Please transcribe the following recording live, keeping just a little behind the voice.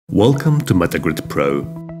Welcome to MetaGrid Pro,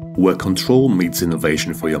 where control meets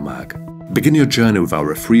innovation for your Mac. Begin your journey with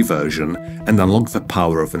our free version and unlock the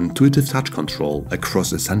power of intuitive touch control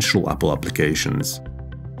across essential Apple applications.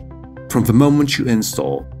 From the moment you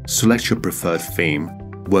install, select your preferred theme,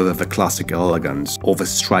 whether the classic elegance or the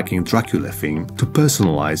striking Dracula theme, to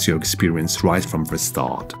personalize your experience right from the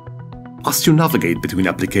start. As you navigate between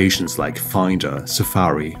applications like Finder,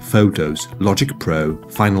 Safari, Photos, Logic Pro,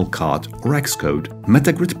 Final Cut, or Xcode,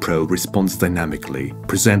 MetaGrid Pro responds dynamically,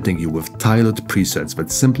 presenting you with tailored presets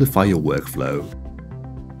that simplify your workflow.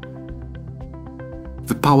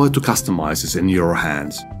 The power to customize is in your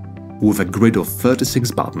hands. With a grid of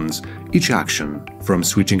 36 buttons, each action, from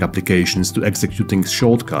switching applications to executing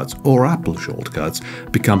shortcuts or Apple shortcuts,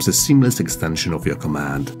 becomes a seamless extension of your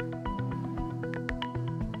command.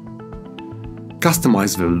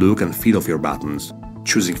 Customize the look and feel of your buttons,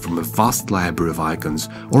 choosing from a vast library of icons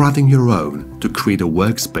or adding your own to create a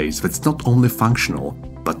workspace that's not only functional,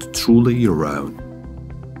 but truly your own.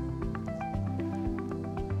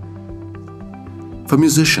 For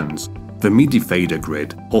musicians, the MIDI fader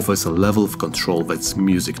grid offers a level of control that's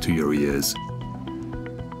music to your ears.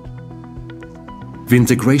 The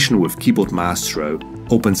integration with Keyboard Maestro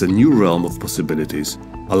opens a new realm of possibilities,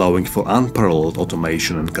 allowing for unparalleled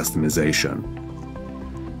automation and customization.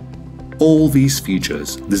 All these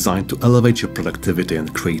features, designed to elevate your productivity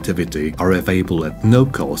and creativity, are available at no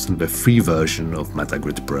cost in the free version of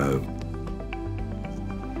MetaGrid Pro.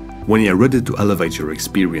 When you're ready to elevate your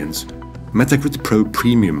experience, MetaGrid Pro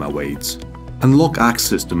Premium awaits. Unlock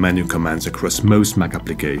access to menu commands across most Mac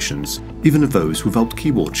applications, even those without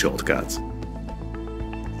keyboard shortcuts.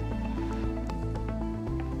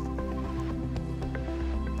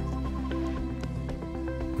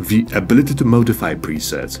 The ability to modify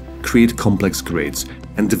presets, create complex grids,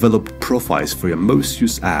 and develop profiles for your most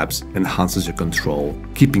used apps enhances your control,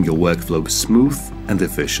 keeping your workflow smooth and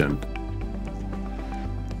efficient.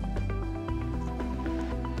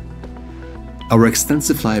 Our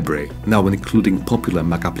extensive library, now including popular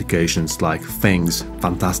Mac applications like Things,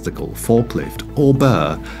 Fantastical, Forklift, or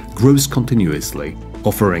Bear, grows continuously,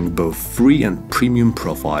 offering both free and premium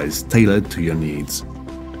profiles tailored to your needs.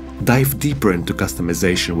 Dive deeper into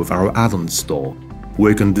customization with our add-on store,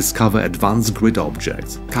 where you can discover advanced grid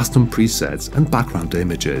objects, custom presets, and background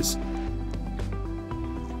images.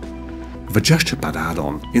 The Gesture Pad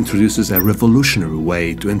add-on introduces a revolutionary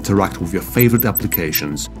way to interact with your favorite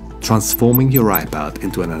applications, transforming your iPad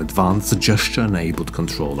into an advanced gesture-enabled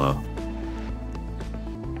controller.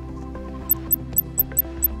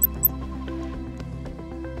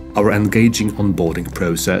 Our engaging onboarding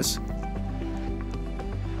process,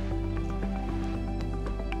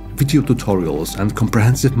 video tutorials, and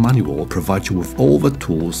comprehensive manual provide you with all the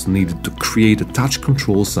tools needed to create a touch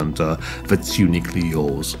control center that's uniquely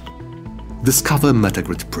yours. Discover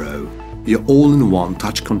MetaGrid Pro, your all-in-one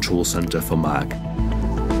touch control center for Mac.